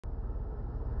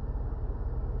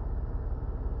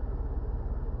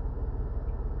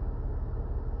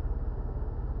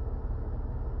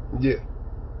Yeah.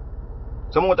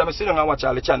 Some more time I sit down and watch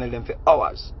all the channel them for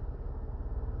hours.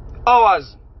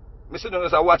 Hours. I sit down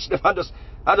and I watch them and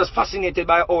just fascinated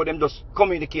by how them just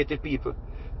communicate with people.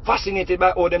 Fascinated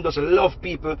by how them just love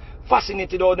people.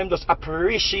 Fascinated how them just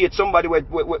appreciate somebody we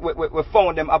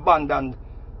found them abandoned.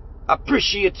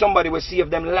 Appreciate somebody we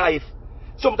save them life.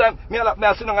 Sometimes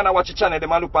I sit down and I watch the channel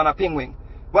them and look on a penguin.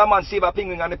 One man save a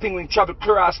penguin and the penguin travel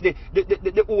across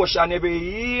the ocean every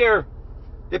year.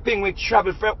 The penguin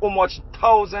travel for how much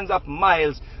thousands of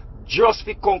miles just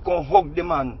to come hug the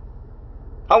man.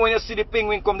 And when you see the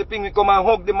penguin come and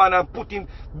hug the man and put him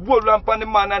hold on the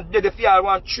man and dead if you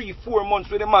are 3-4 months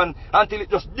with the man until it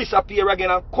just disappear again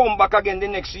and come back again the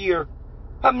next year.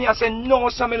 And me I say no,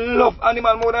 some love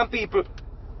animal more than people.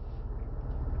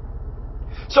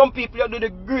 Some people do the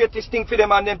greatest thing for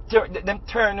them and them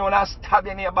turn on and stab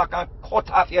you in your back and cut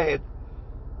off your head.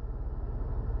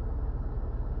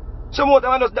 So more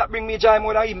time does that bring me joy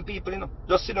more than even people, you know.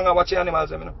 Just sit down and watch the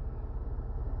animals, you know.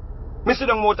 Me sit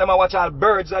down more time and watch all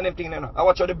birds and them things, you know. I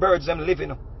watch how the birds them live, you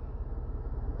know.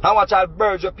 I watch all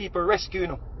birds that people rescue, you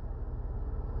know.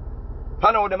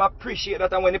 I know them appreciate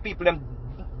that, and when the people them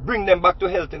bring them back to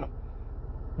health, you know.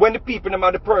 When the people them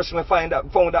are the person who found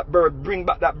that bird, bring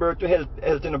back that bird to health,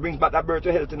 you know, brings back that bird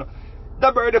to health, you know.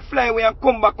 That bird they fly away and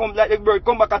come back like the bird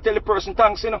come back and tell the person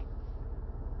thanks, you know.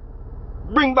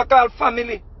 Bring back all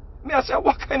family. Me I say,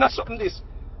 what kind of something this?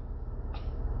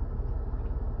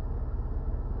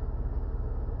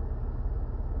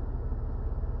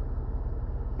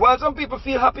 While some people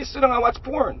feel happy sitting and watch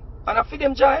porn, and I feel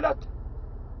them joy that.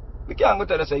 We can't go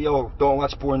tell them say, yo, don't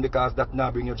watch porn because that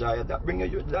not bring you joy. That bring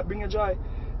you joy.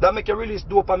 That make you release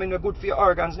dopamine, good for your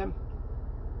organs them.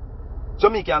 So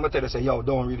me can't go tell them say, yo,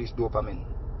 don't release dopamine.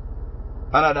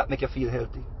 And that make you feel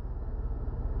healthy.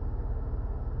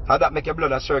 How that make your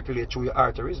blood circulate through your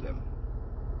arteries them.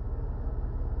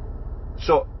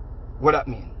 So, what that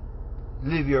mean?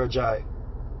 Live your joy.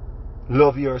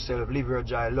 Love yourself. Live your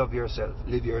joy. Love yourself.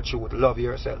 Live your truth. Love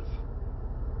yourself.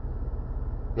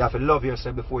 You have to love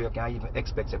yourself before you can even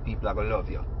expect that people are going to love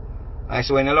you. And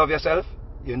so when you love yourself,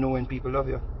 you know when people love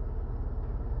you.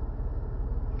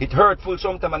 It's hurtful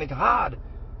sometimes and it's hard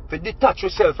to detach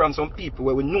yourself from some people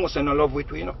where we know say no love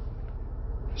with we, you know.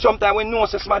 Sometimes we know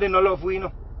say somebody no love we, you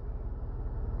know.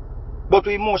 But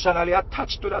we emotionally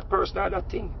attached to that person or that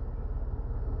thing.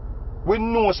 We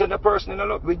know say the person in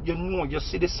love with you, know, you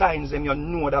see the signs and you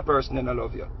know that person in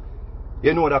love you.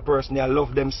 You know that person they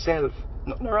love themselves.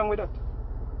 Nothing wrong with that.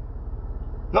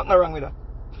 Nothing wrong with that.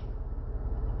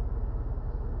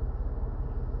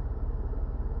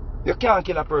 You can't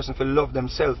kill a person for love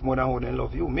themselves more than how they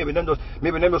love you. Maybe them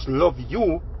just love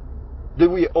you the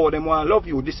way how them want to love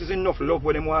you. This is enough love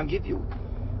what them want to give you.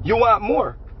 You want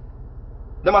more.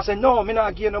 They must say, no, me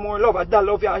not give no more love. I don't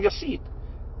love you and you see it.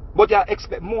 But you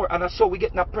expect more, and that's how we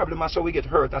get in a problem, that's how we get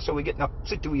hurt, that's how we get in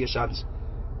situations.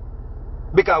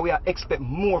 Because we expect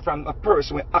more from a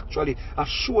person who actually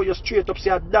show you straight up, say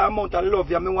a damn amount of love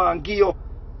you me want to give you.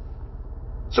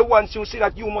 So once you see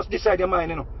that, you must decide your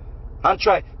mind, you know, and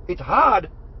try. It's hard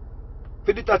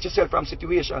to detach yourself from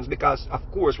situations because, of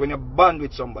course, when you bond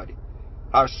with somebody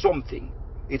or something,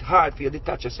 it's hard for you to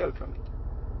detach yourself from it.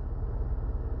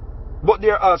 But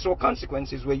there are also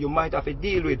consequences where you might have to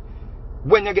deal with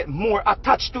when you get more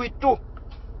attached to it too.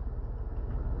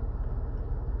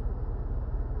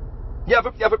 You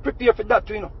have to prepare for that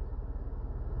too, you know.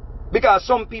 Because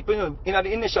some people, you know, in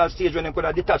the initial stage when they could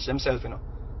have detached themselves, you know,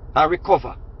 and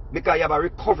recover. Because you have a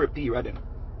recovery period, you know.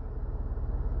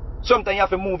 Sometimes you have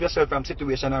to move yourself from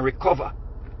situation and recover.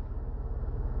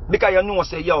 Because you know,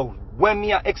 say, yo, when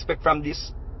me I expect from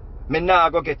this, me nah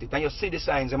go get it. And you see the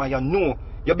signs, and you know,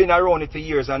 you've been around it for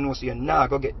years and know, so you nah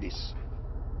go get this.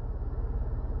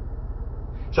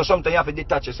 So sometimes you have to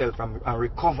detach yourself from and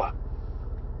recover.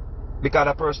 Because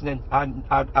the person then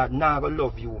are not going to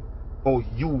love you, or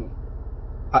you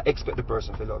expect the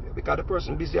person to love you. Because the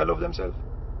person busy to love themselves.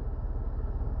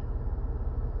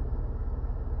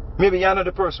 Maybe you're not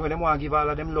the person where they want to give all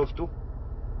of them love to.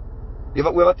 You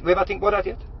ever think about that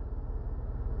yet?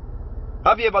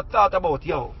 Have you ever thought about,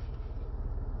 yo,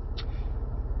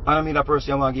 I don't mean that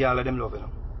person you want to give all of them love, you know.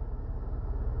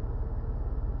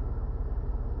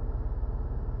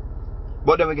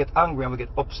 But then we get angry and we get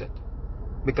upset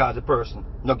because the person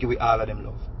not give all of them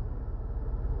love.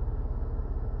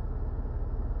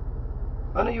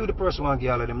 I know you the person want to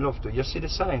give all of them love to. You see the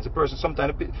signs. The person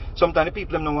sometimes the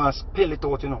people them don't want to spill it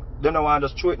out, you know. They don't want to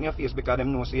just throw it in your face because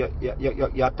them know so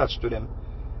you're attached to them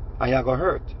and you're gonna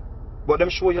hurt. But them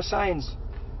show you signs.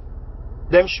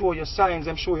 Them show you signs,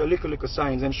 them show you little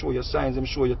signs, them show you signs, them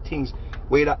show you things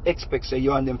where you expect say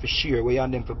you and them for share, where you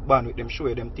and them for band with them, show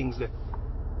you them things there.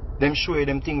 Them show you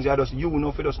them things you just you know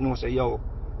if you just know say yo,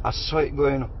 I saw it go,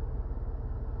 you know.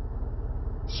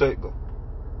 So it go.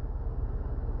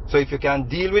 So if you can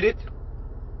deal with it,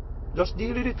 just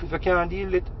deal with it. If you can't deal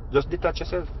with it, just detach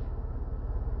yourself.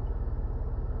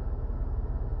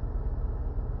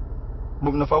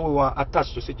 But enough of we want to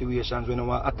attach to situations when we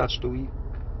want to attach to we,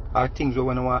 or things we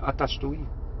want to attach to we.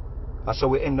 That's how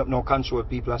we end up now control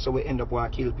people. That's how we end up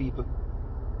want to kill people.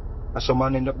 That's how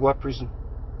man end up go to prison.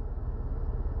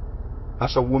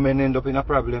 That's how women end up in a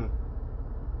problem.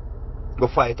 Go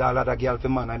fight all other girl for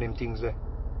man and them things there.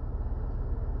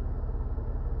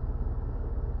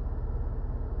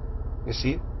 You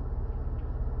see?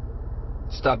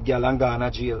 Stop girl and go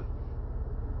to jail.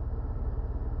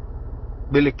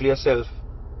 Belittle yourself.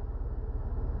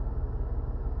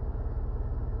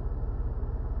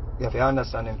 You have to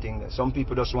understand them things there. Some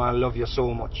people just want to love you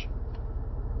so much.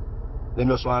 They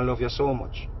just want to love you so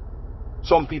much.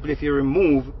 Some people, if you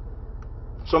remove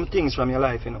some things from your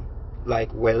life, you know, like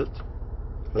wealth,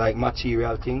 like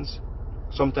material things,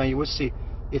 sometimes you will see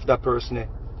if that person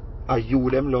are you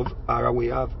them love or a way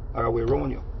around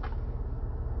you.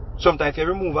 Sometimes if you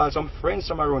remove all some friends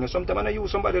from around you, sometimes when you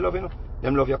somebody love you, know,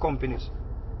 them love your companies.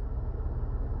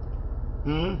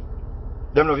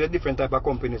 Them love your different type of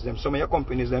companies. Them. Some of your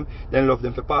companies, them love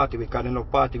them for party with, because they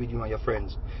love party with you and your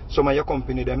friends. Some of your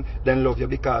company, them love you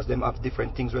because them have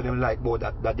different things where them like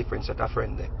about that different set of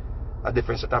friends there. A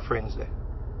different set of friends there.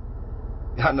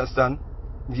 You understand?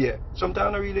 Yeah.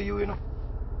 Sometimes not really you, you know.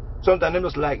 Sometimes they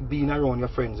just like being around your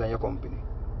friends and your company.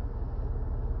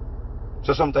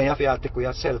 So sometimes you have to take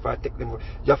yourself or take them.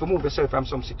 You have to move yourself from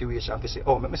some situation to say,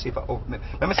 oh, let me see if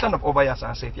let me stand up over here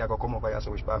and say if you go come over here,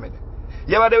 so which part me there.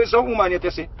 You ever there with some woman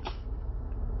you see?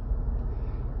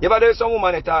 You ever there with some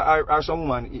woman yet or some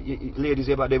woman, ladies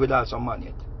ever there with some man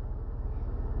yet?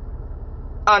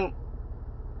 And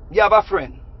you have a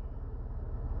friend.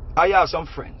 Or you have some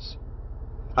friends.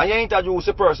 And you introduce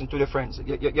a person to the friends,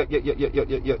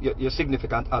 your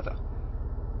significant other.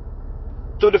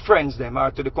 To the friends them or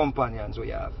to the companions we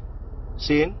have.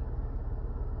 Seeing?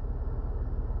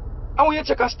 And when you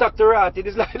check a stock to rat, it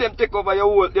is like them take over your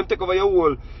whole, them take over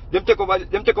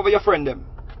your friend them.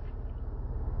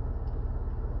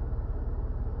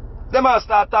 Them all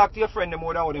start talk to your friend them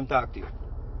more than how them talk to you.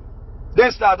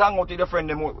 Then start hang out with your friend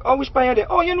them more. Oh, which part you there?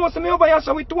 Oh, you know some over here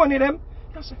so with 20 them.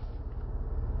 You see?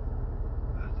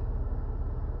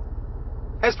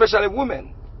 Especially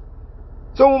women.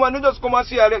 Some women who just come and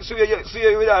see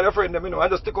you with all your friend them, you know, and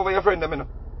just take over your friend them, you know.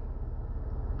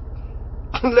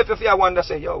 Left your fear wonder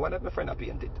say, yo, why not my friend I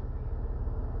paint it?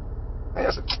 And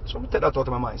I said, so I take that out of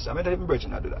my mind, sir. I don't even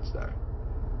virgin I do that star.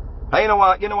 And you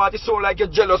know what, it's so like you're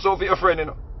jealous of your friend, you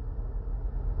know.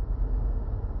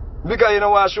 Because you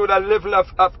know what, show that level of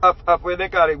what they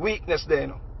call it, weakness there, you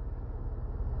know.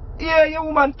 Yeah, your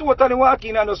woman totally walk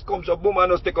in and just comes up, boom,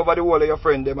 and just take over the whole of your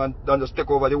friend them and just take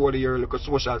over the whole of your little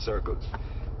social circles.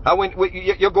 And when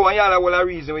you go and you have a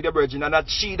reason with your virgin and that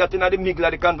she that in the middle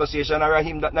of the conversation or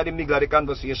him that in the middle of the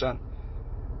conversation.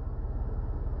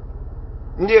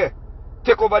 Yeah.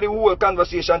 Take over the whole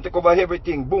conversation, take over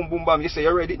everything, boom, boom, bam. You say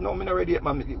you're ready? No, I'm not ready yet,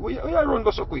 man. Why you run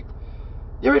go so quick?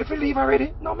 You ready to leave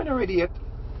already? No, I'm not ready yet.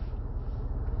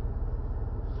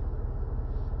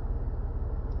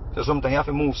 So sometimes you have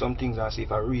to move some things and see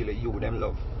if I really you them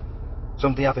love.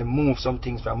 Sometimes you have to move some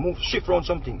things from shift around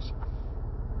some things.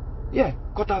 Yeah,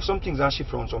 cut off some things and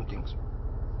shift around some things.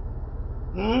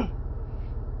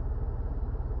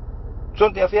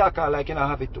 Sometimes you have to act like you don't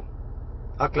have it too.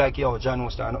 Act like yo, John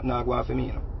was not going for me,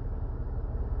 you know.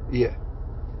 Yeah.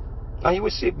 And you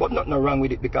will see, but nothing wrong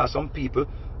with it because some people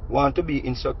want to be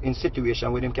in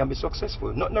situation where them can be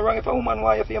successful. Nothing wrong if a woman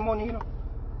wants you for your money, you know.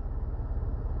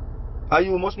 And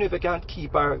you must know if you can't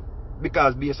keep her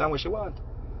because based on what she wants.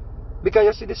 Because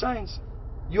you see the signs.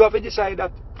 You have to decide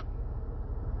that.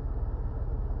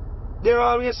 There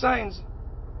are always signs.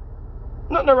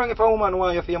 Nothing wrong if a woman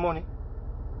wants you for your money.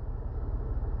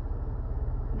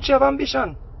 She have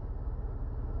ambition.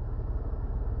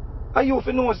 And you have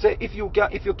to know say if you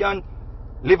can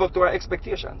live up to her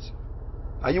expectations.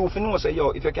 And you have to know say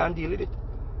yo, if you can deal with it.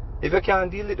 If you can't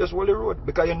deal with it, just roll the road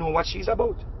because you know what she's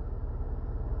about.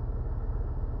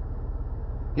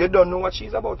 You don't know what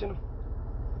she's about, you know.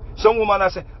 Some woman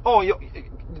say, oh, you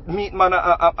meet man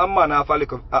a man have a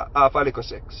little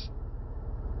sex.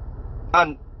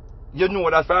 And you know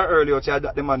that from early out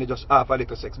that the man is just half a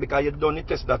little sex because you don't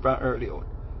test that from early out.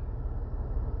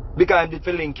 Because I did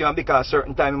feel link you and because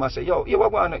certain time you must say, yo, you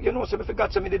want you know, so I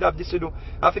forgot somebody did have this to do,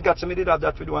 I forgot somebody did have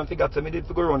that to do, and forgot somebody did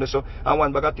to go around this so and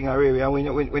one bag of thing and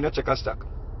when you check a stock.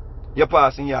 You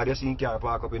pass in yard, you see car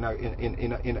park up in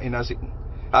a sitting.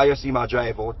 How you see my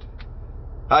drive out.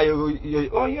 How you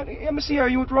see your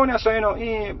youth round here, so you know,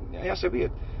 you say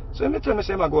wait. So you tell me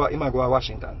say he go to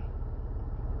Washington.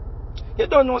 You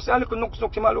don't know, say a little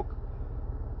nook him a look.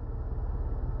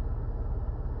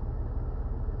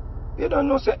 You don't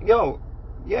know, say, yo,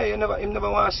 yeah, him never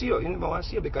want to see you. He never want to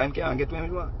see you because he can't get where he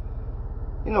want.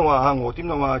 He don't want to hang out, he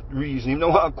don't want to reason, he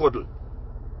don't want to cuddle.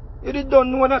 You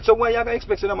don't know that, so why you going to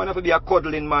expect someone to be a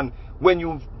cuddling man when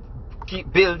you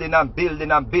keep building and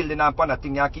building and building upon a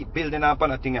thing, and keep building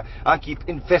upon a thing, and keep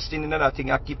investing in another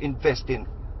thing, and keep investing.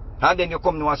 And then you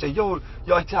come now and say, yo,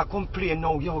 it's a complaint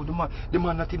now, yo, the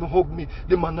man not even hug me,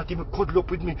 the man not even cuddle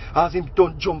up with me, as him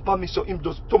don't jump on me, so him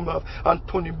just turn off and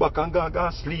turn him back and go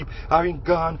sleep, or him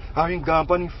gone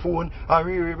on his phone, or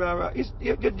you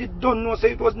don't know,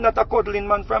 say it was not a cuddling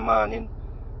man from morning.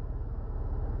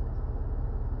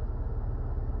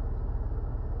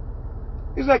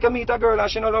 It's like you meet a girl and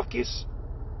she don't love kiss.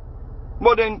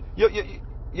 But then you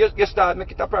start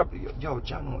make it a problem. Yo,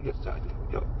 John, you start,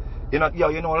 yo. You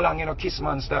know long, you know, kiss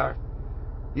man star.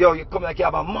 Yo, you come like you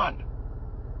have a man.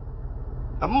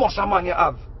 A muscle man you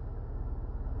have.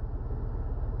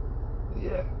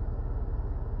 Yeah.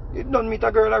 You don't meet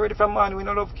a girl already from man who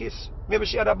don't love kiss. Maybe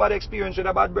she had a bad experience with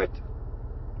a bad breath.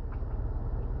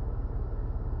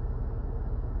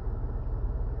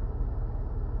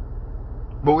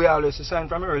 But we always see sign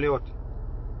from early out.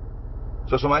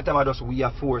 So some time I just we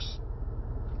force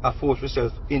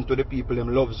ourselves into the people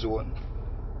in love zone.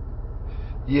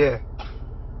 Yeah.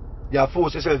 You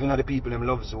force yourself into the people in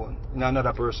love zone. In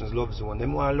another person's love zone.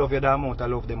 Them want to love you the amount of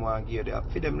love them want to give you.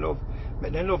 Feed them love.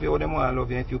 Make them love you how them want to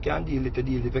love you. If you can't deal it,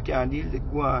 deal. If you can't deal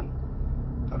it, go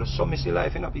on. That's so messy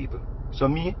life in the people. So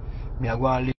me I go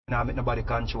and live and make nobody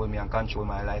control me and control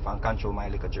my life and control my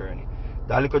little journey.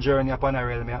 That little journey upon a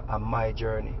realm and my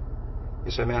journey.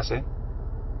 You see me I say?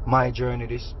 My journey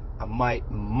this and my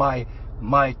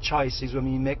choices when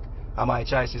me make and my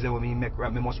choices when me make,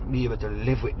 right, me must be able to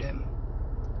live with them.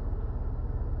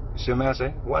 You see me I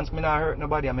say? Once me not hurt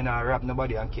nobody and me not rob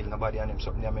nobody and kill nobody and them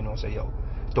something and me know say yo.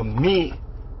 To me,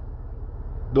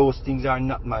 those things are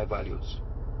not my values.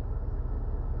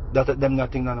 Them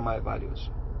nothing none of my values.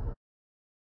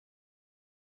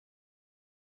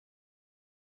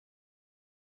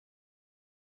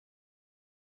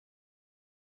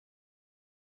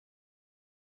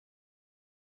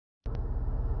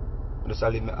 Just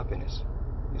live my happiness.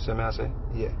 You see me I say?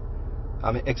 Yeah.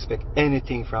 I may expect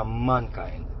anything from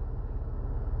mankind.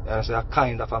 And I say a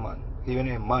kind of a man. Even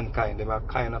in mankind, they are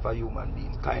kind of a human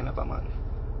being, kind of a man.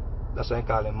 That's why I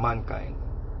call them mankind.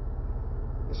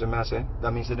 You see me I say?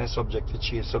 That means they're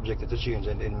subjected to change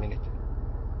in a minute.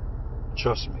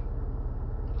 Trust me.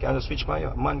 You can't just switch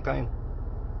my mankind.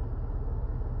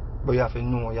 But you have to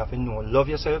know, love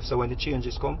yourself, so when the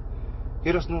changes come,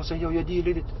 you just know, say, yo, you deal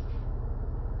with it.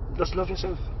 Just love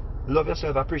yourself. Love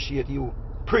yourself, appreciate you.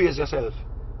 Praise yourself.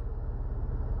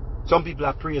 Some people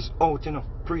are praise out, you know,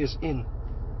 praise in.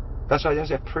 That's why they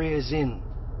say praise in.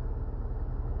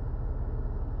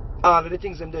 All of the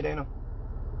things them did, you know.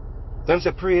 Them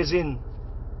say praise in.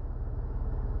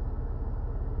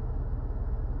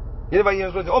 You never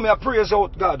hear them say, oh, me I praise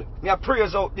out God. Me I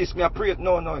praise out this. Me I praise.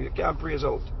 No, you can't praise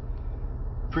out.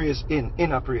 Praise in.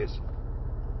 Inner praise.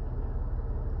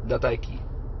 That I key.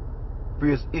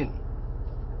 Praise in.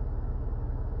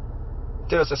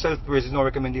 Tell us a self-praise is no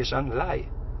recommendation. Lie.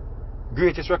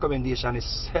 Greatest recommendation is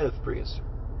self-praise.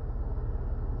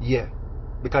 Yeah.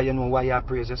 Because you know why you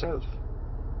praise yourself.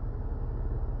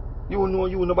 You know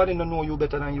you. Nobody don't know you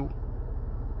better than you.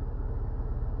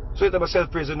 So it's about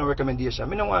self-praise is no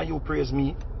recommendation. I don't want you praise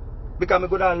me. Because I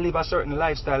go down and live a certain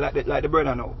lifestyle like the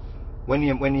brother now. When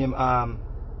him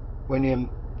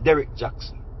Derek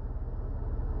Jackson.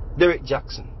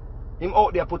 Him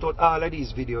out there put out all of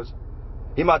these videos.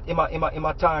 Him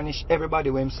a tarnish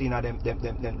everybody when him seen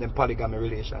them polygamy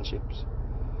relationships.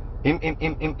 Him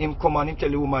come and him tell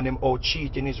the woman them how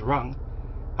cheating is wrong.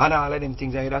 And all of them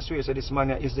things, and that's why so this man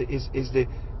is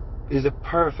the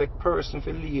perfect person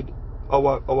to lead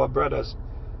our brothers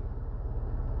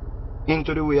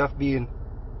into the way of being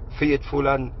faithful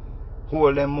and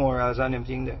hold them morals and them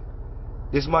things there.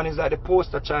 This man is like the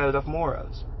poster child of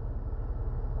morals.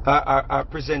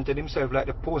 Presented himself like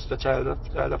the poster child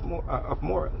of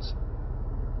morals.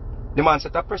 The man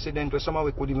set a precedent where someone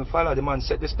we could even follow. The man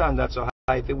set the standard so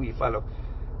high for we follow.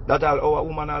 That all our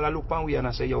women all look on we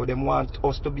and say, yo, them want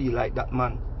us to be like that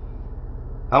man.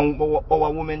 And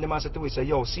our women, them say to we say,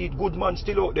 yo, see, good man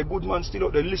still out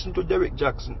there, listen to Derek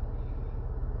Jackson.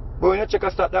 But when you check a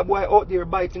start, that boy out there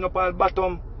biting up all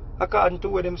bottom, according to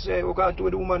what them say, according to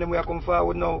what the woman them we are come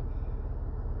forward now.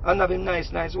 and have a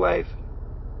nice wife.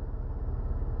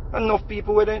 Enough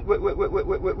people with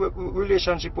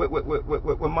relationship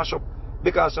will mash up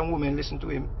because some women listen to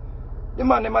him. The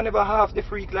man never half the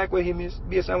freak like where him is,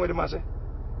 based on what the man say.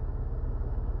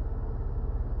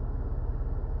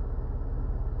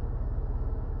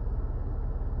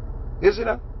 You see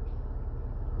that?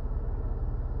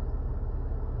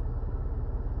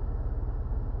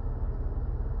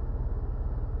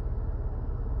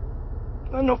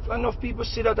 Enough people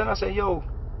see that and I say, yo,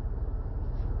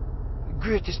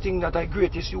 greatest thing that I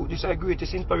greatest you, this is a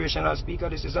greatest inspirational speaker,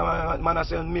 this is a man that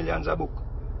sells millions of books.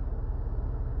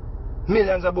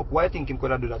 Millions of books. Why I think him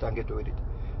could have do that and get away with it?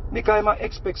 Because I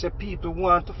expect that people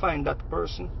want to find that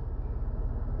person.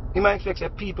 He might expect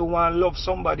that people want to love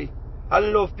somebody. I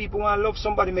love people want to love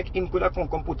somebody, make him could have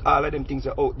come put all of them things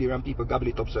out there and people gobble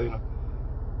it up, so you know.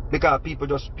 Because people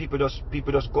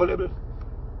just gullible.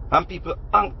 And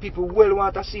people well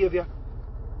want a savior.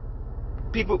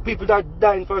 People that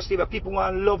dying for a savior, people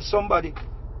want to love somebody.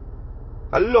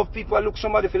 I love people, I look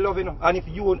somebody for love, you know. And if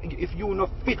you not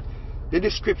fit the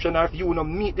description, or if you not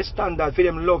meet the standard for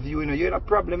them love you, you know, you're in a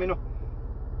problem, you know.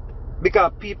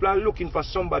 Because people are looking for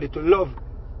somebody to love.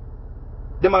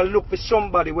 Them are look for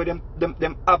somebody where them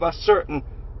have a certain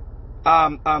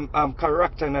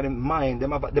character in their mind.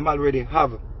 Them already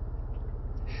have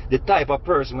the type of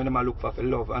person when them are look for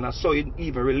love. And I saw it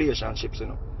even relationships, you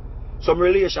know. Some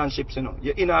relationships, you know,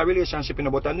 you're in a relationship, you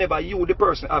know, but I never you the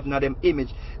person have now them image,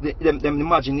 them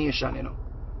imagination, you know.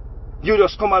 You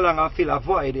just come along and fill a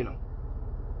void, you know.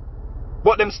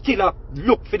 But them still have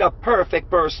look for that perfect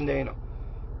person there, you know.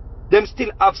 Them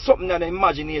still have something in the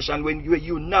imagination when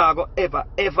you now go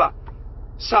ever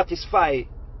satisfy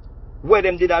where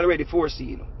them did already foresee,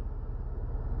 you know.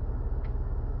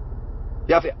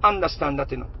 You have to understand that,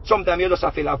 you know. Sometimes you just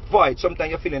have to feel a void,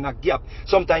 sometimes you feel in a gap,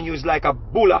 sometimes you use like a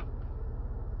bulla,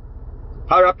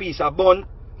 or a piece of bun,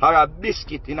 or a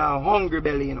biscuit in a hungry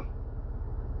belly, you know.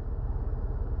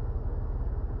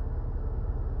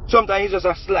 Sometimes it's just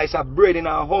a slice of bread in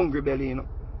a hungry belly, you know.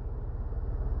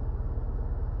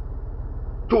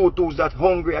 Two's that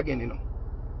hungry again, you know.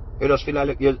 You just feel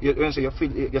like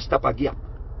you stop a gap.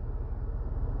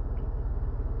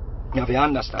 You have to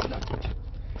understand that.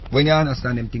 When you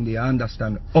understand them things, you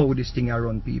understand how this thing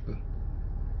around people.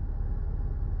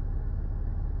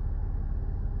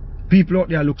 People out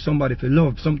there look somebody for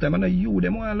love. Sometimes I know you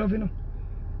them want love, you know.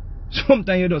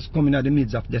 Sometimes you just come in at the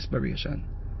midst of desperation.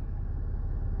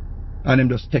 And them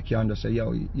just take you and just say,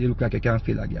 yo, you look like you can't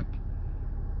fill a gap.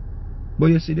 But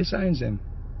you see the signs them.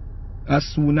 As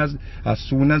soon as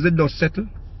the dust settles,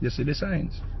 you see the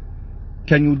signs.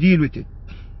 Can you deal with it?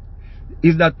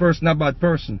 Is that person a bad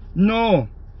person? No.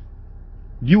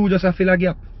 You just have to fill a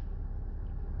gap.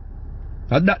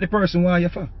 And that the person why you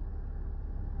for.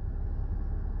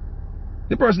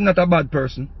 The person not a bad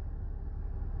person.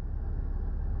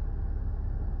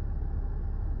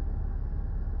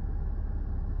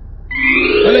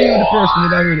 Well, you the person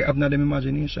that already have them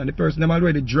imagination. The person them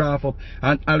already draft up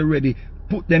and already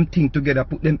put them things together,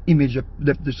 put them image up.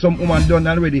 Some woman done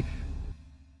already